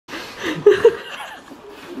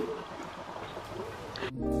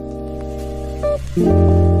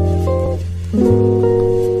Hello,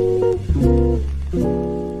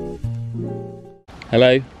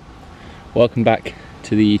 welcome back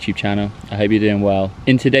to the YouTube channel. I hope you're doing well.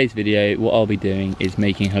 In today's video, what I'll be doing is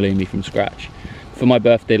making halloumi from scratch. For my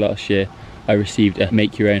birthday last year, I received a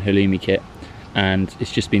make your own halloumi kit and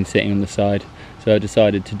it's just been sitting on the side. So I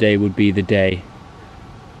decided today would be the day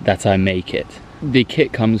that I make it. The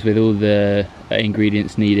kit comes with all the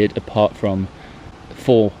ingredients needed apart from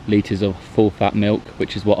 4 litres of full fat milk,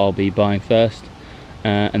 which is what I'll be buying first.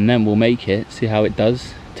 And then we'll make it, see how it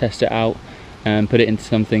does, test it out and put it into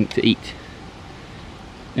something to eat.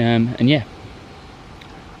 And yeah,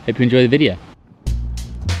 hope you enjoy the video.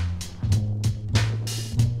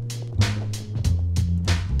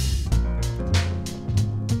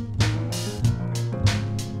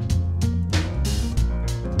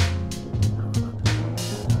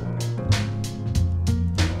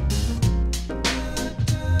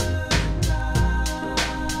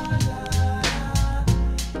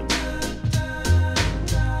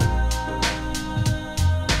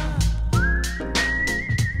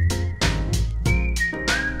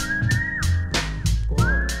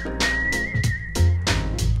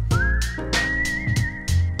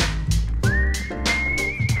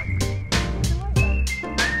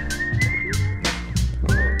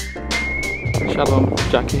 Shalom,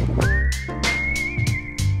 Jackie.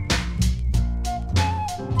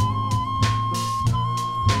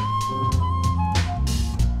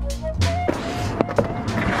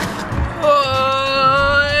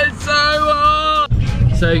 Oh, it's so hot!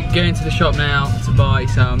 So going to the shop now to buy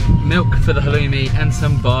some milk for the halloumi and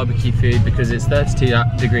some barbecue food because it's 32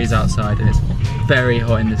 degrees outside and it's very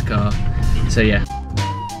hot in this car. So yeah.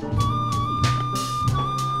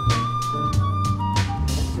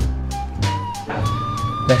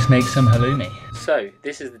 Let's make some halloumi. So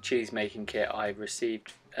this is the cheese making kit I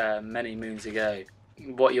received many moons ago.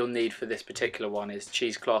 What you'll need for this particular one is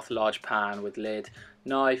cheesecloth, large pan with lid,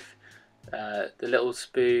 knife, the little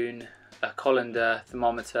spoon, a colander,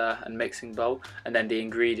 thermometer and mixing bowl, and then the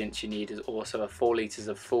ingredients you need is also 4 litres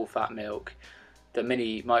of full fat milk, the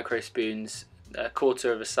mini micro spoons, 1/4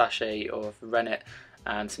 of a sachet of rennet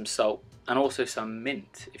and some salt, and also some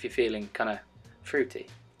mint if you're feeling kind of fruity.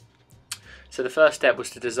 So the first step was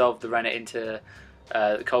to dissolve the rennet into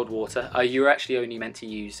the cold water. You were actually only meant to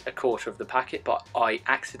use 1/4 of the packet, but I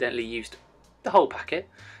accidentally used the whole packet.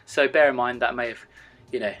 So bear in mind that may have,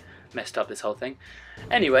 you know, messed up this whole thing.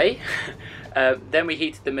 Anyway, then we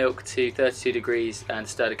heated the milk to 32 degrees and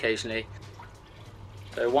stirred occasionally.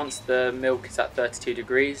 So once the milk is at 32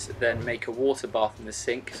 degrees, then make a water bath in the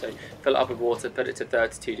sink. So fill it up with water, put it to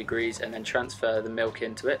 32 degrees and then transfer the milk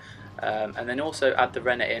into it. And then also add the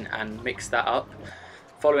rennet in and mix that up.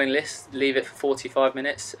 Following this, leave it for 45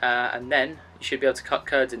 minutes and then you should be able to cut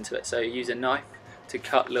curds into it. So use a knife to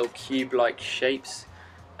cut little cube-like shapes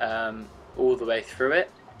all the way through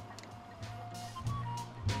it.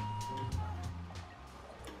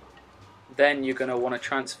 Then you're going to want to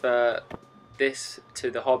transfer this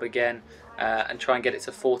to the hob again and try and get it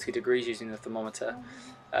to 40 degrees using the thermometer.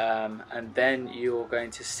 And then you're going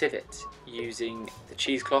to sieve it using the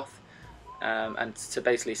cheesecloth and to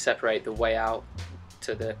basically separate the whey out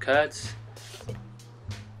to the curds.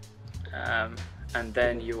 And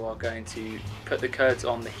then you are going to put the curds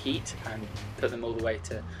on the heat and put them all the way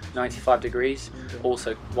to 95 degrees.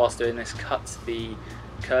 Also, whilst doing this, cut the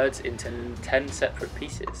curds into 10 separate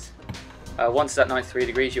pieces. Once it's at 93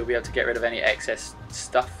 degrees, you'll be able to get rid of any excess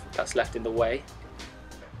stuff that's left in the whey.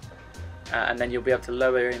 And then you'll be able to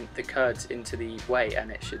lower in the curds into the whey and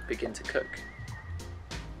it should begin to cook.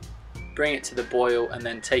 Bring it to the boil and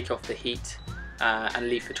then take off the heat and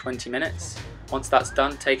leave for 20 minutes. Once that's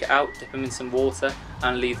done, take it out, dip them in some water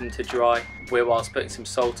and leave them to dry, whilst putting some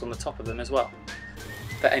salt on the top of them as well.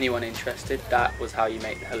 For anyone interested, that was how you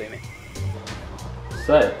make the halloumi.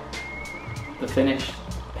 So, the finished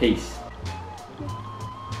piece.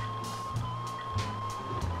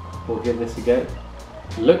 We'll give this a go.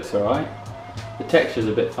 Looks alright. The texture's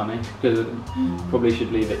a bit funny because probably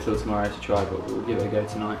should leave it till tomorrow to try, but we'll give it a go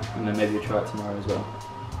tonight and then maybe we'll try it tomorrow as well.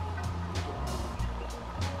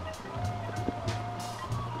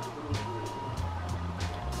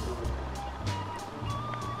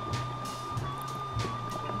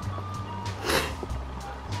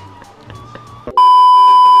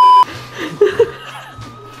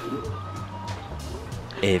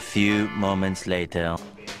 A few moments later.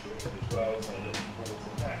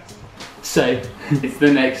 So, it's the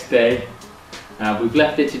next day. We've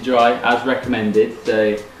left it to dry as recommended,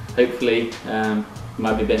 so hopefully it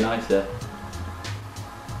might be a bit nicer.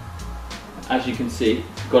 As you can see,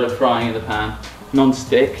 got it frying in the pan.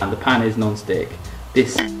 non-stick, and the pan is non-stick.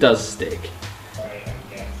 This does stick.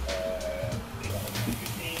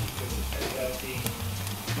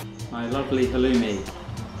 My lovely halloumi.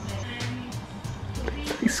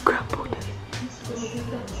 It's scrambled.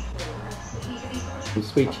 Some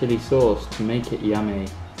sweet chili sauce to make it yummy.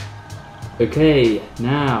 Okay,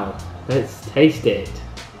 now let's taste it.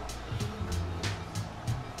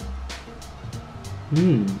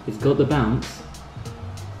 It's got the bounce.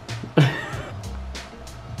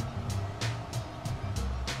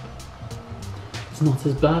 It's not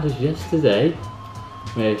as bad as yesterday.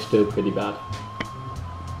 It's still pretty bad.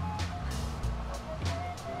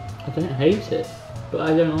 I don't hate it, but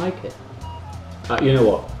I don't like it. You know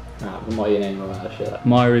what? I'm not eating any more of that shit.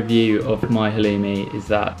 My review of my halloumi is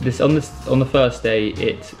that this on the first day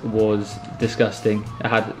it was disgusting. It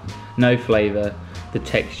had no flavour, the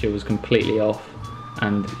texture was completely off,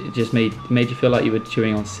 and it just made you feel like you were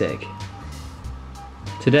chewing on sick.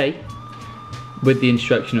 Today, with the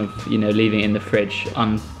instruction of leaving it in the fridge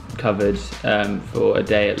uncovered for a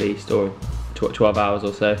day at least, or 12 hours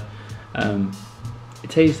or so, it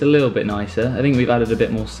tastes a little bit nicer. I think we've added a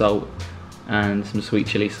bit more salt and some sweet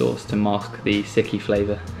chili sauce to mask the sicky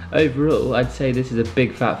flavour. Overall, I'd say this is a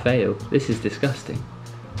big fat fail. This is disgusting,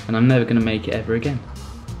 and I'm never going to make it ever again.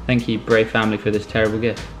 Thank you, Brave family, for this terrible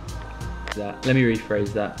gift. Let me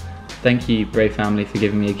rephrase that. Thank you, Brave family, for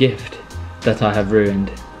giving me a gift that I have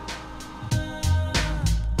ruined.